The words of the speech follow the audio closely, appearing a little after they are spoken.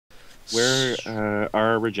Where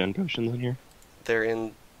are regen potions in here? They're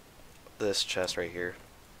in this chest right here.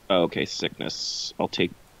 Oh, okay, sickness. I'll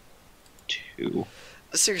take 2.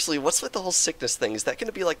 Seriously, what's with the whole sickness thing? Is that going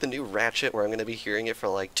to be like the new Ratchet where I'm going to be hearing it for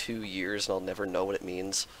like 2 years and I'll never know what it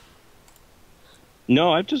means?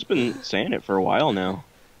 No, I've just been saying it for a while now.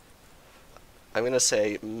 I'm going to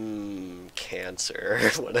say, cancer,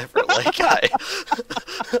 whatever, like I...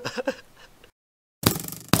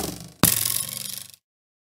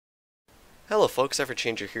 Hello folks,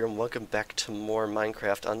 Everchanger here, and welcome back to more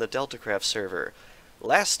Minecraft on the DeltaCraft server.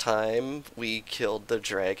 Last time we killed the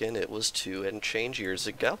dragon, it was 2 and change years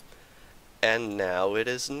ago. And now it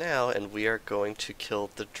is now, and we are going to kill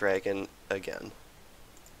the dragon again.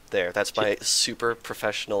 There, that's my super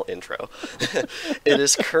professional intro. It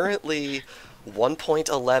is currently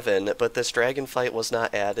 1.11, but this dragon fight was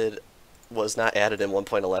not added in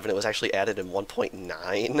 1.11, it was actually added in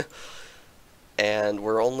 1.9. And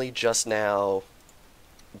we're only just now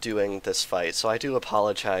doing this fight, so I do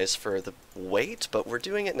apologize for the wait, but we're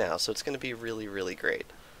doing it now, so it's going to be really, really great.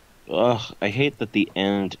 Ugh, I hate that the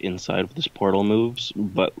end inside of this portal moves,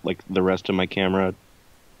 but like the rest of my camera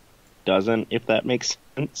doesn't, if that makes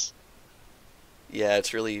sense. Yeah,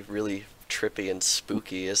 it's really, really trippy and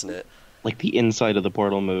spooky, isn't it? Like the inside of the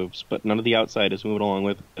portal moves, but none of the outside is moving along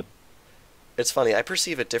with it. It's funny, I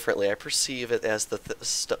perceive it differently. I perceive it as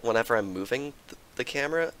whenever I'm moving the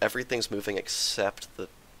camera, everything's moving except the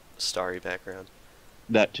starry background.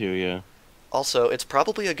 That too, yeah. Also, it's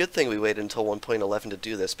probably a good thing we waited until 1.11 to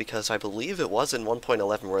do this, because I believe it was in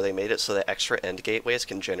 1.11 where they made it so that extra end gateways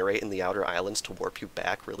can generate in the outer islands to warp you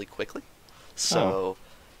back really quickly. So,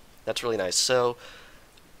 that's really nice. So,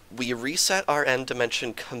 we reset our end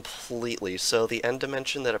dimension completely, so the end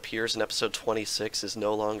dimension that appears in episode 26 is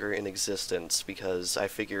no longer in existence, because I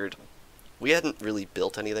figured we hadn't really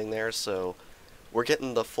built anything there, so we're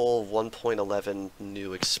getting the full 1.11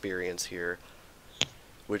 new experience here,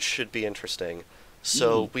 which should be interesting.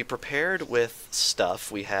 So we prepared with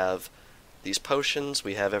stuff. We have these potions,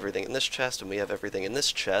 we have everything in this chest, and we have everything in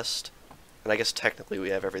this chest. And I guess technically we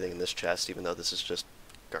have everything in this chest, even though this is just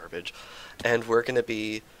garbage. And we're going to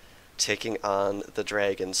be taking on the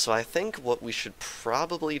dragon. So I think what we should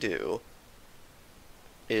probably do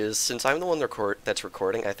is, since I'm the one that's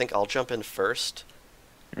recording, I think I'll jump in first.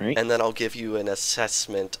 All right. And then I'll give you an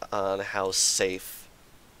assessment on how safe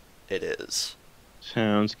it is.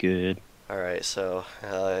 Sounds good. Alright, so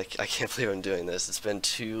I can't believe I'm doing this. It's been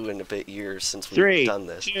 2 and a bit years since we've done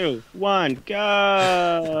this. 3, 2, 1,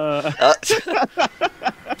 go!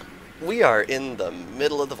 We are in the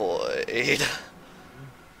middle of the void.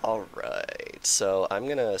 Alright, so I'm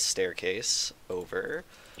gonna staircase over.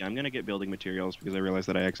 Yeah, I'm gonna get building materials because I realized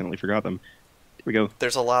that I accidentally forgot them. Here we go.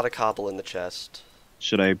 There's a lot of cobble in the chest.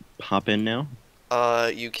 Should I hop in now?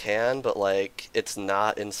 You can, but like, it's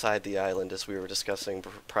not inside the island as we were discussing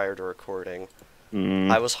prior to recording.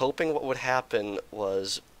 I was hoping what would happen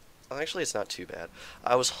was... Actually, it's not too bad.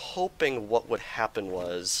 I was hoping what would happen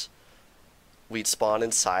was we'd spawn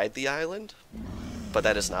inside the island, but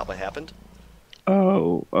that is not what happened.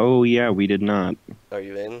 Oh yeah, we did not. Are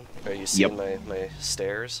you in? Are you seeing Yep. my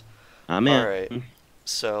stairs? I'm in. Alright,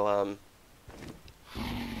 so,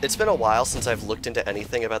 it's been a while since I've looked into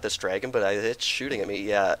anything about this dragon, but it's shooting at me.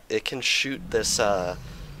 Yeah, it can shoot this,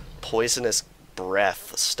 poisonous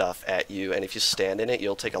breath stuff at you, and if you stand in it,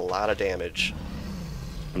 you'll take a lot of damage.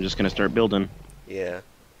 I'm just gonna start building. Yeah.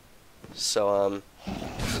 So,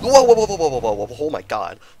 Whoa, whoa, whoa, whoa, whoa, whoa, whoa, oh my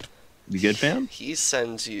god. You good, fam? He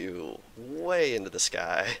sends you way into the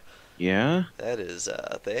sky. Yeah? That is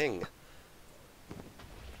a thing.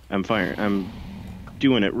 I'm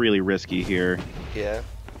doing it really risky here. Yeah?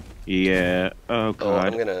 Yeah. Oh Oh,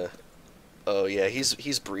 I'm god. gonna... Oh, yeah,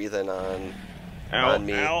 he's breathing on Ow,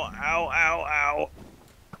 me. ow, ow, ow, ow.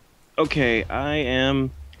 Okay, I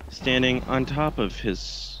am standing on top of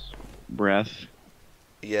his breath.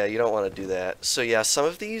 Yeah, you don't want to do that. So yeah, some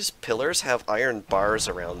of these pillars have iron bars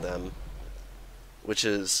around them, which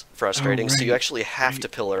is frustrating, so you actually have to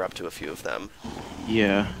pillar up to a few of them.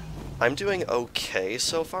 Yeah. I'm doing okay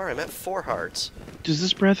so far. I'm at 4 hearts. Does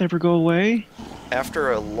this breath ever go away?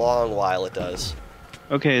 After a long while, it does.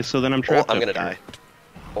 Okay, so then I'm trapped I'm up gonna here. die.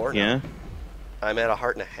 Or Yeah? no. I'm at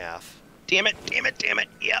 1.5 hearts. Damn it, damn it, damn it.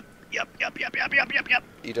 Yep.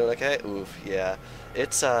 You doing okay? Oof, yeah.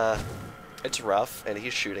 It's rough, and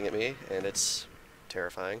he's shooting at me, and it's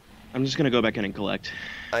terrifying. I'm just gonna go back in and collect.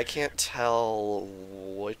 I can't tell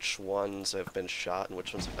which ones have been shot and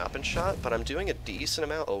which ones have not been shot, but I'm doing a decent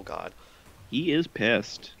amount. Oh god. He is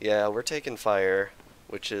pissed. Yeah, we're taking fire,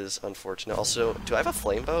 which is unfortunate. Also, do I have a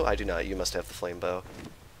flame bow? I do not. You must have the flame bow.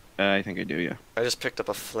 I think I do, yeah. I just picked up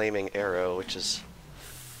a flaming arrow, which is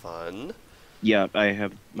fun. Yeah, I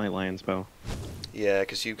have my lion's bow. Yeah,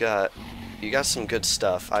 because you got some good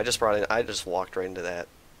stuff. I just walked right into that.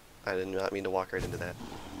 I did not mean to walk right into that.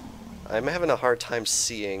 I'm having a hard time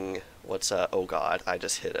seeing what's oh god, I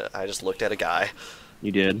just looked at a guy.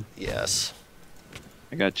 You did? Yes.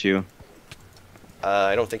 I got you.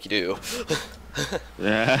 I don't think you do.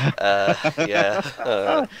 Yeah.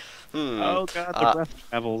 Yeah. Oh god, the breath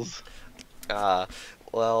travels. Uh,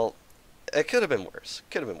 well, it could have been worse.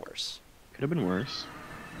 Could have been worse. Could have been worse.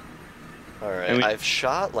 Alright, I mean, I've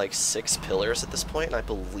shot like 6 pillars at this point, and I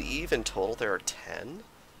believe in total there are 10.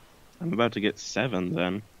 I'm about to get 7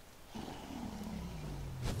 then.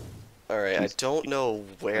 Alright, I Jeez. don't know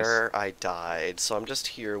where I died, so I'm just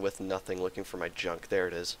here with nothing looking for my junk. There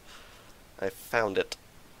it is. I found it.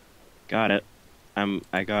 Got it.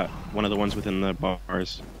 I got one of the ones within the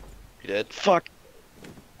bars. You did? Fuck!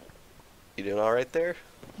 You doing alright there?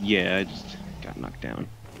 Yeah, I just got knocked down.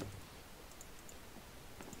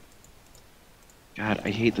 God, I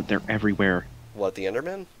hate that they're everywhere. What, the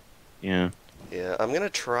Enderman? Yeah. Yeah, I'm gonna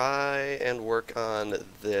try and work on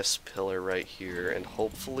this pillar right here, and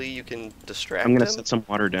hopefully you can distract I'm him. gonna set some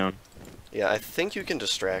water down. Yeah, I think you can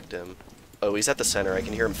distract him. Oh, he's at the center. I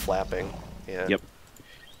can hear him flapping. Yeah. Yep.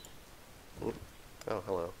 Oop. Oh,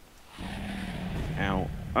 hello. Ow.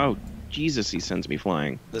 Oh, Jesus, he sends me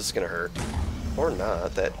flying. This is gonna hurt. Or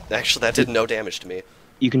not. That did no damage to me.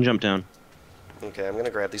 You can jump down. Okay, I'm gonna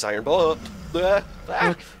grab these iron balls. Oh,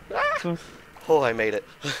 I made it.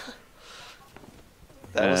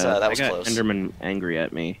 that was I got close. Enderman angry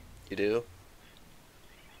at me. You do?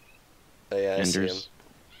 Oh yeah, I see him. Enders.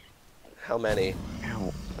 How many?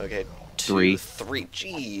 Ow. Okay, 3. 3.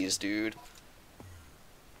 Jeez, dude.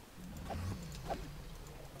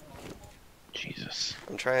 Jesus.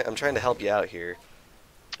 I'm trying to help you out here.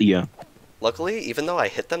 Yeah. Luckily, even though I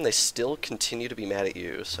hit them, they still continue to be mad at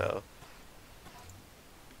you, so.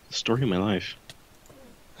 The story of my life.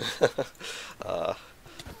 Alright,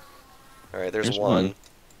 there's There's one. one.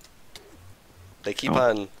 They keep Oh.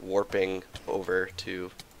 on warping over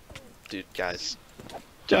to... Dude, guys.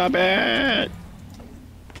 Stop it!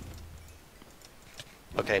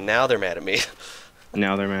 Okay, now they're mad at me.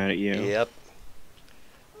 Now they're mad at you. Yep.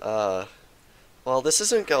 Well, this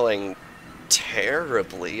isn't going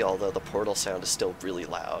terribly, although the portal sound is still really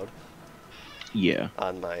loud Yeah.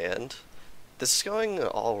 on my end. This is going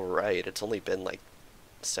alright. It's only been like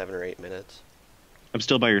 7 or 8 minutes. I'm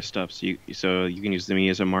still by your stuff, so you can use me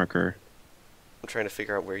as a marker. I'm trying to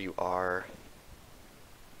figure out where you are.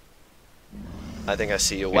 I think I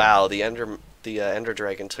see you. Okay. Wow, the Ender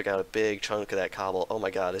Dragon took out a big chunk of that cobble. Oh my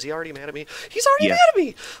god, is he already mad at me? He's already Yeah. mad at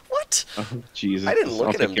me! What? Oh, Jesus. I didn't look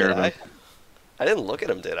I'll at take him, care did of I? him. I didn't look at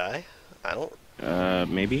him, did I? I don't...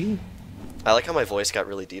 Maybe? I like how my voice got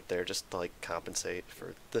really deep there, just to, like, compensate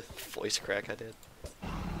for the voice crack I did.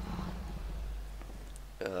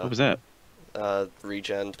 What was that?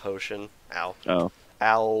 Regen potion. Ow. Oh.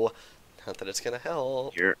 Ow. Not that it's gonna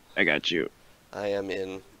help. Here, I got you. I am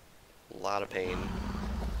in a lot of pain.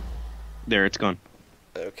 There, it's gone.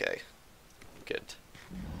 Okay. Good.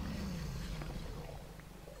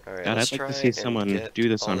 Alright, God, let's I'd like to try see and someone get do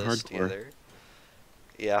this all on this hardcore. together.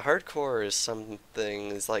 Yeah, hardcore is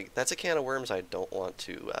something... It's like, that's a can of worms I don't want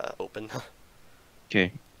to open.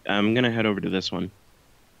 Okay, I'm gonna head over to this one.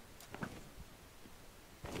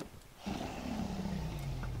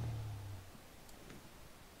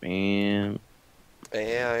 Bam.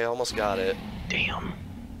 Yeah, I almost got it. Damn.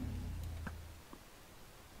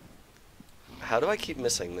 How do I keep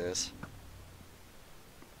missing this?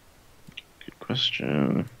 Good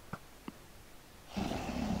question.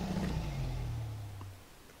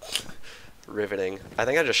 Riveting. I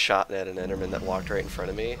think I just shot at an Enderman that walked right in front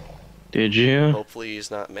of me. Did you? Hopefully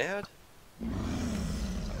he's not mad.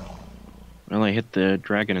 Well, I hit the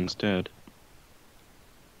dragon instead.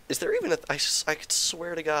 Is there even a... I could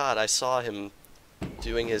swear to God I saw him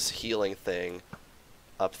doing his healing thing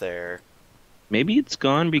up there. Maybe it's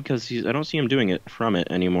gone because I don't see him doing it from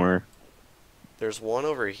it anymore. There's one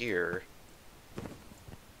over here.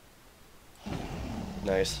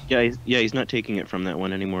 Nice. Yeah, he's not taking it from that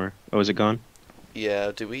one anymore. Oh, is it gone?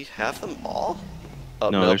 Yeah, do we have them all? Oh,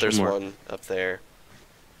 No, nope, there's there's more. one up there.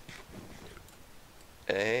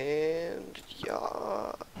 And...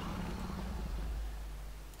 yeah...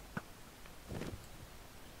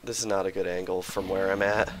 This is not a good angle from where I'm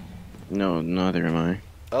at. No, neither am I.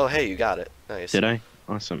 Oh, hey, you got it. Nice. Did I?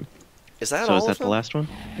 Awesome. Is that So all is that of them? the last one?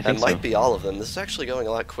 I That think might so. be all of them. This is actually going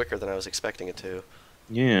a lot quicker than I was expecting it to.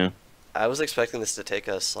 Yeah. I was expecting this to take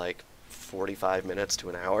us like 45 minutes to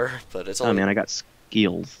an hour, but it's Oh only... man, I got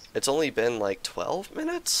skills. It's only been like 12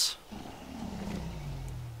 minutes?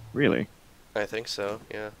 Really? I think so,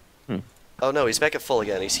 yeah. Hmm. Oh no, he's back at full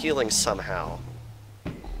again. He's healing somehow.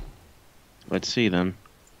 Let's see then.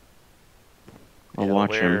 I'll Yeah,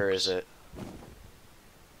 watch him. where is it?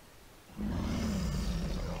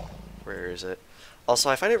 Where is it? Also,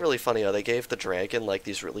 I find it really funny how they gave the dragon like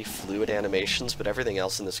these really fluid animations, but everything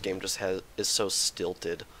else in this game just is so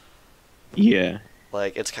stilted. Yeah.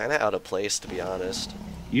 Like, it's kind of out of place, to be honest.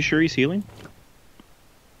 You sure he's healing?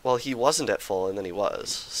 Well, he wasn't at full, and then he was,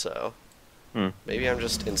 so... Hmm. Maybe I'm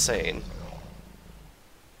just insane.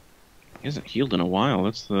 He hasn't healed in a while.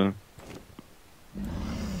 That's the...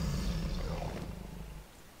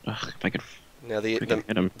 Ugh, if I could Now, hit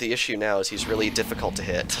him. the issue now is he's really difficult to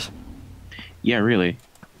hit. Yeah, really.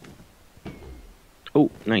 Oh,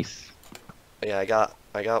 nice. Yeah, I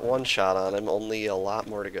got one shot on him, only a lot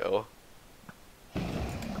more to go.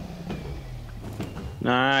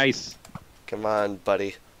 Nice. Come on,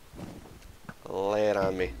 buddy. Lay it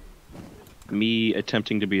on me. Me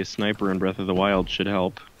attempting to be a sniper in Breath of the Wild should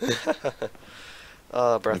help.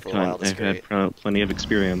 Oh, Breath of the Wild is great. I've had plenty of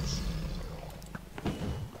experience.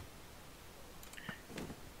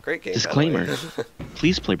 Great game. Disclaimer. by the way.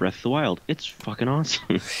 Please play Breath of the Wild. It's fucking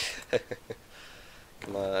awesome.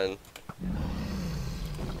 Come on.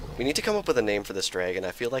 We need to come up with a name for this dragon. I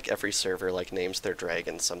feel like every server like names their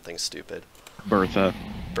dragon something stupid. Bertha.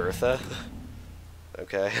 Bertha?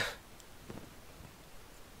 Okay.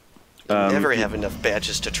 Never have enough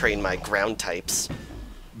badges to train my ground types.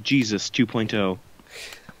 Jesus 2.0.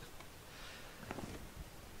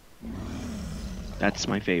 That's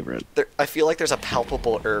my favorite. I feel like there's a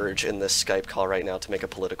palpable urge in this Skype call right now to make a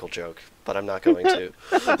political joke, but I'm not going to.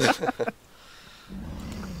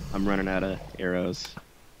 I'm running out of arrows.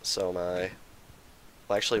 So am I.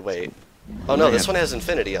 Well, actually, wait. Oh no, this one has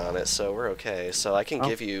infinity on it, so we're okay. So I can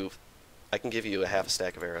give you a half a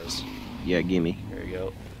stack of arrows. Yeah, gimme. There you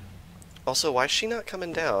go. Also, why is she not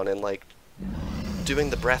coming down and like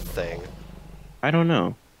doing the breath thing? I don't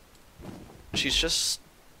know. She's just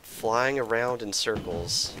flying around in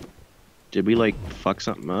circles. Did we, like, fuck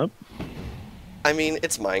something up? I mean,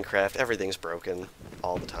 it's Minecraft. Everything's broken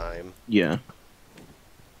all the time. Yeah.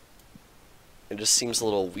 It just seems a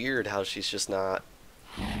little weird how she's just not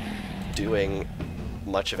doing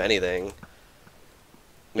much of anything.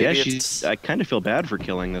 Maybe yeah, I kind of feel bad for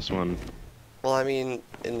killing this one. Well, I mean,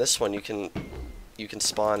 in this one you can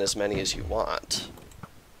spawn as many as you want.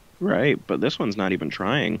 Right, but this one's not even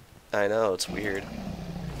trying. I know, it's weird.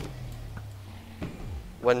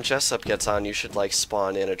 When Jessup gets on, you should, like,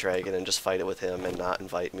 spawn in a dragon and just fight it with him and not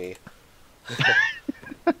invite me.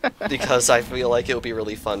 Because I feel like it would be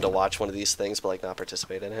really fun to watch one of these things but, like, not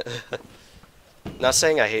participate in it. Not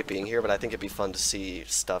saying I hate being here, but I think it'd be fun to see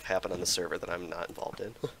stuff happen on the server that I'm not involved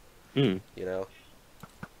in. You know?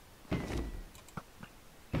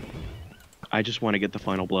 I just want to get the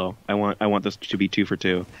final blow. I want this to be 2 for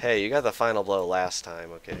 2. Hey, you got the final blow last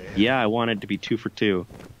time, okay? Yeah, I want it to be 2 for 2.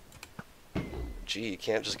 Gee, you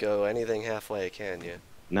can't just go anything halfway, can you?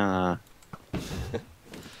 Nah.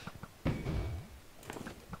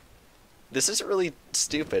 This is really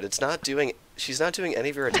stupid. She's not doing any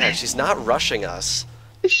of her attacks. She's not rushing us.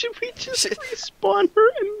 Should we just respawn her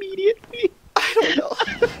immediately? I don't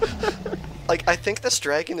know. Like, I think this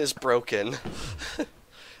dragon is broken.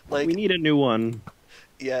 Like, we need a new one.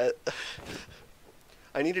 Yeah.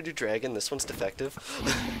 I need a new dragon. This one's defective.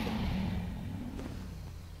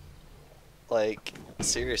 Like,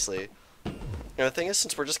 seriously. You know, the thing is,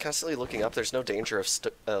 since we're just constantly looking up, there's no danger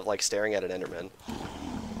of like, staring at an Enderman.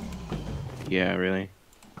 Yeah, really.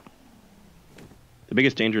 The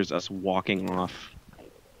biggest danger is us walking off.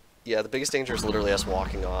 Yeah, the biggest danger is literally us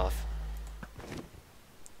walking off.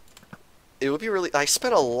 It would be really... I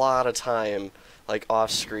spent a lot of time, like,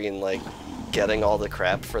 off-screen, like, getting all the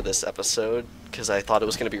crap for this episode, because I thought it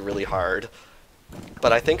was going to be really hard.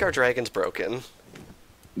 But I think our dragon's broken.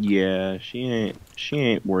 Yeah, she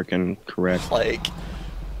ain't working correct. Like,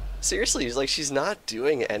 seriously, like, she's not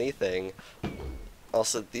doing anything.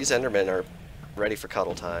 Also, these Endermen are ready for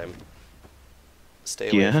cuddle time. Stay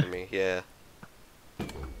away from me, yeah.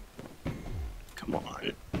 Come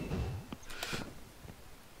on.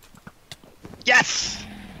 Yes!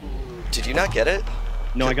 Did you not get it?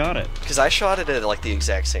 No, I got it. Because I shot it at, like, the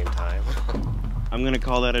exact same time. I'm gonna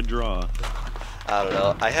call that a draw. I don't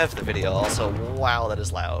know. I have the video also. Wow, that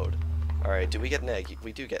is loud. Alright, do we get an egg?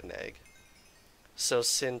 We do get an egg. So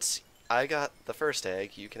since I got the first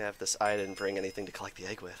egg, you can have this. I didn't bring anything to collect the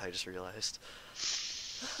egg with, I just realized.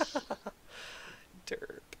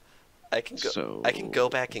 Derp. I can go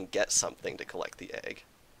back and get something to collect the egg.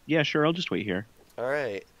 Yeah, sure, I'll just wait here.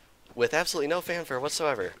 Alright. With absolutely no fanfare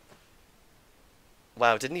whatsoever.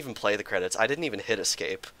 Wow, it didn't even play the credits. I didn't even hit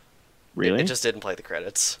escape. It Really? just didn't play the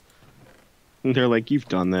credits. They're like, you've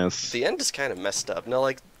done this. The end is kind of messed up. No,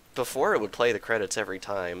 like, before it would play the credits every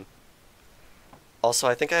time. Also,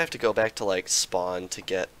 I think I have to go back to, like, spawn to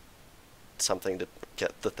get something to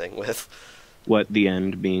get the thing with. What, the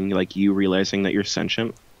end being like you realizing that you're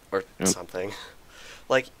sentient? Or Oh, something.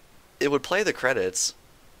 Like, it would play the credits,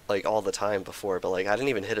 like, all the time before, but, like, I didn't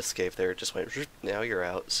even hit escape there. It just went, now you're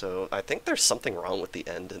out. So I think there's something wrong with the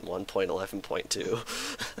end in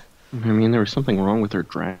 1.11.2. I mean, there was something wrong with her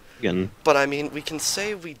dragon. But, I mean, we can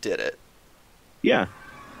say we did it. Yeah.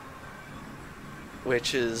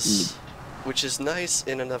 Which is... Which is nice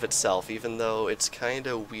in and of itself, even though it's kind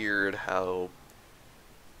of weird how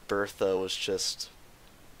Bertha was just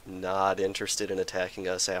not interested in attacking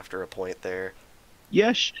us after a point there.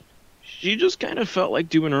 Yeah, she just kind of felt like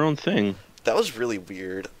doing her own thing. That was really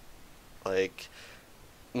weird. Like,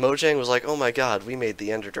 Mojang was like, oh my god, we made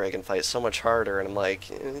the Ender Dragon fight so much harder, and I'm like,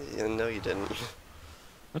 no you didn't.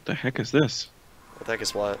 What the heck is this? What the heck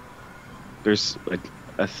is what? There's like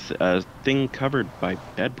a thing covered by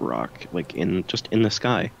bedrock, like just in the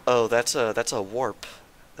sky. Oh, that's a warp.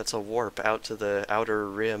 That's a warp out to the outer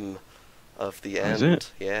rim of the end. Is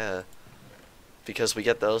it? Yeah. Because we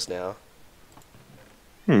get those now.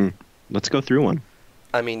 Let's go through one.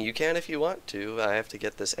 I mean, you can if you want to. I have to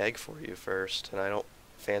get this egg for you first, and I don't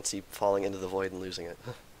fancy falling into the void and losing it.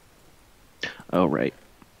 Oh, right.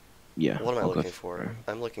 Yeah. What am I I'll go looking for?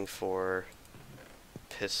 I'm looking for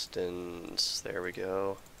pistons. There we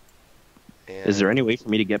go. And Is there any way for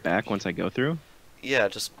me to get back once I go through? yeah,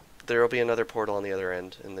 just there'll be another portal on the other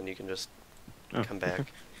end, and then you can just Oh, come back. okay.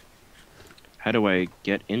 How do I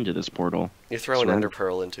get into this portal? You throw an ender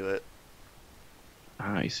pearl into it.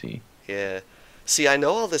 Ah, I see. Yeah. See, I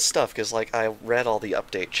know all this stuff because, like, I read all the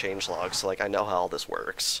update changelogs, so, like, I know how all this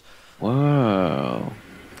works. Whoa.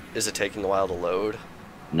 Is it taking a while to load?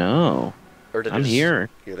 No. Or did I'm it just- here.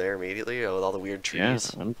 You're there immediately, with all the weird Yeah,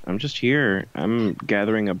 trees? I'm just here. I'm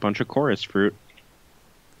gathering a bunch of chorus fruit.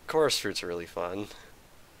 Chorus fruits are really fun.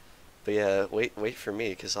 But yeah, wait for me,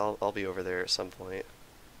 because I'll be over there at some point.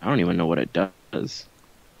 I don't even know what it does.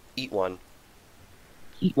 Eat one.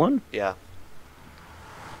 Eat one? Yeah.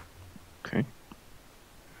 Okay.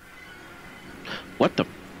 What the?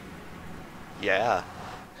 Yeah.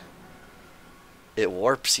 It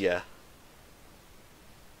warps ya.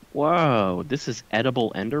 Whoa, this is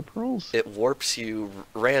edible ender pearls? It warps you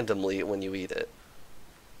randomly when you eat it.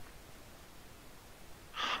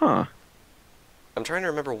 Huh. I'm trying to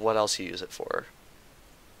remember what else you use it for.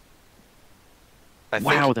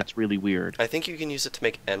 Wow, that's really weird. I think you can use it to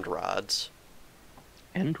make end rods.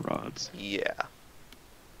 End rods. Yeah.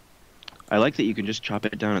 I like that you can just chop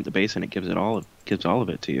it down at the base and it gives all of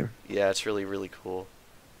it to you. Yeah, it's really, really cool.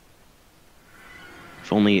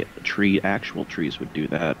 If only actual trees would do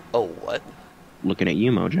that. Oh, what? Looking at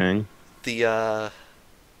you, Mojang. The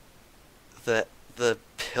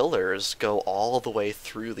pillars go all the way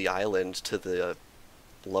through the island to the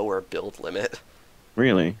lower build limit.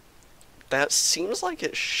 Really? That seems like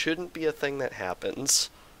it shouldn't be a thing that happens.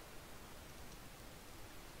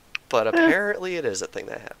 But apparently it is a thing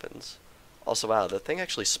that happens. Also, wow, the thing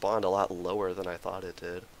actually spawned a lot lower than I thought it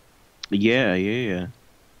did. Yeah.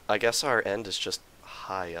 I guess our end is just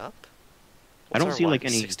high up? I don't our see, like, Y?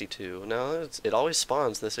 any- 62. No, it always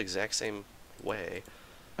spawns this exact same way.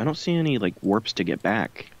 I don't see any, like, warps to get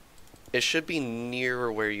back. It should be near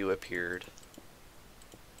where you appeared.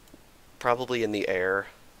 Probably in the air.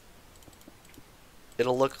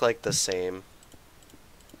 It'll look like the same.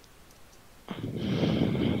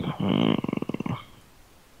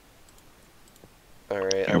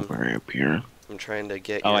 Alright, Where up here? I'm trying to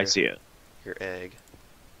get Oh, I see it. your egg.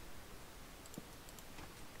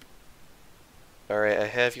 Alright, I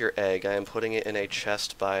have your egg. I am putting it in a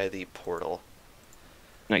chest by the portal.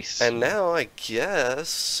 Nice. And now, I guess,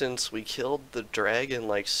 since we killed the dragon,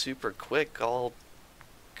 like, super quick, I'll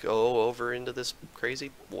go over into this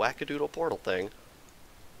crazy wackadoodle portal thing.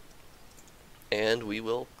 And we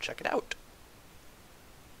will check it out.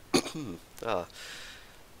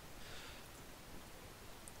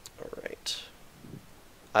 Alright.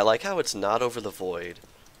 I like how it's not over the void.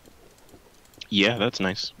 Yeah, that's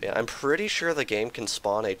nice. Yeah, I'm pretty sure the game can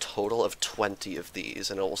spawn a total of 20 of these,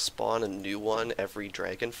 and it will spawn a new one every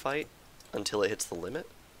dragon fight until it hits the limit.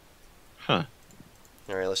 Huh.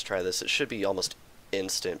 Alright, let's try this. It should be almost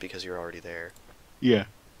instant because you're already there. Yeah.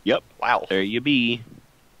 Yep. Wow. There you be.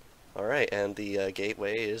 Alright, and the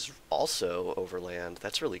gateway is also overland.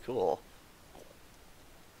 That's really cool.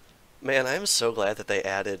 Man, I'm so glad that they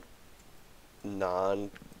added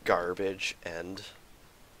non-garbage end.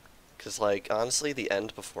 Because, like, honestly, the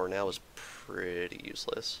end before now is pretty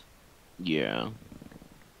useless. Yeah.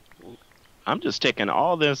 I'm just taking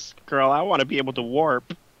all this, girl. I want to be able to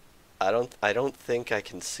warp. I don't think I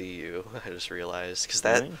can see you. I just realized because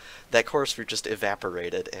that Really? that chorus root just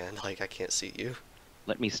evaporated and like I can't see you.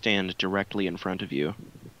 Let me stand directly in front of you.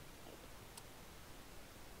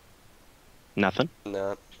 Nothing.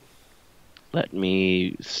 No, Let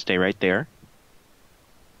me stay right there.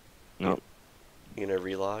 No. you know,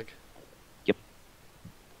 relog. Yep.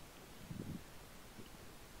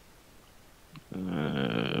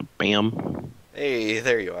 Bam. Hey,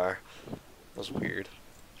 there you are. That was weird.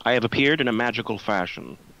 I have appeared in a magical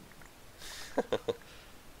fashion.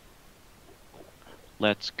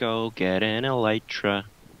 Let's go get an elytra.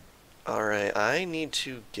 All right, I need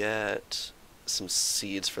to get some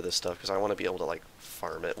seeds for this stuff because I want to be able to like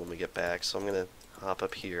farm it when we get back. So I'm gonna hop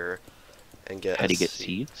up here and get How a do you get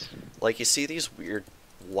seed. seeds? Like you see these weird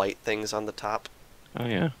white things on the top? Oh,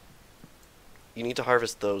 yeah. You need to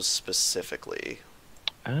harvest those specifically.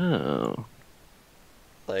 Oh.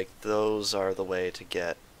 Like those are the way to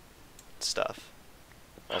get stuff.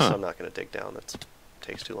 Also, Huh. I'm not gonna dig down. That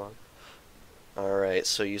takes too long. All right,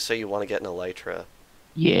 so you say you want to get an elytra.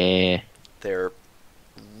 Yeah. They're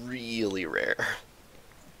really rare.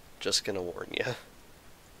 Just gonna warn you.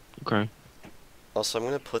 Okay. Also, I'm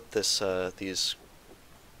gonna put these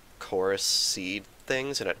chorus seed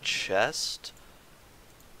things in a chest.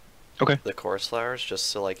 Okay. The chorus flowers, just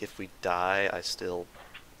so like if we die, I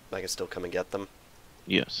can still come and get them.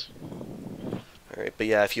 Yes. All right, but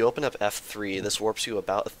yeah, if you open up F3, this warps you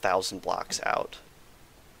about 1,000 blocks out.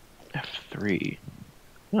 F3.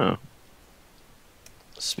 Oh.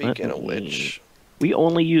 Speaking Let of me- which, We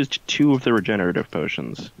only used 2 of the regenerative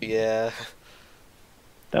potions. yeah,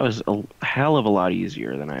 That was a hell of a lot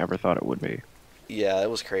easier than I ever thought it would be. yeah, it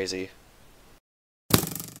was crazy.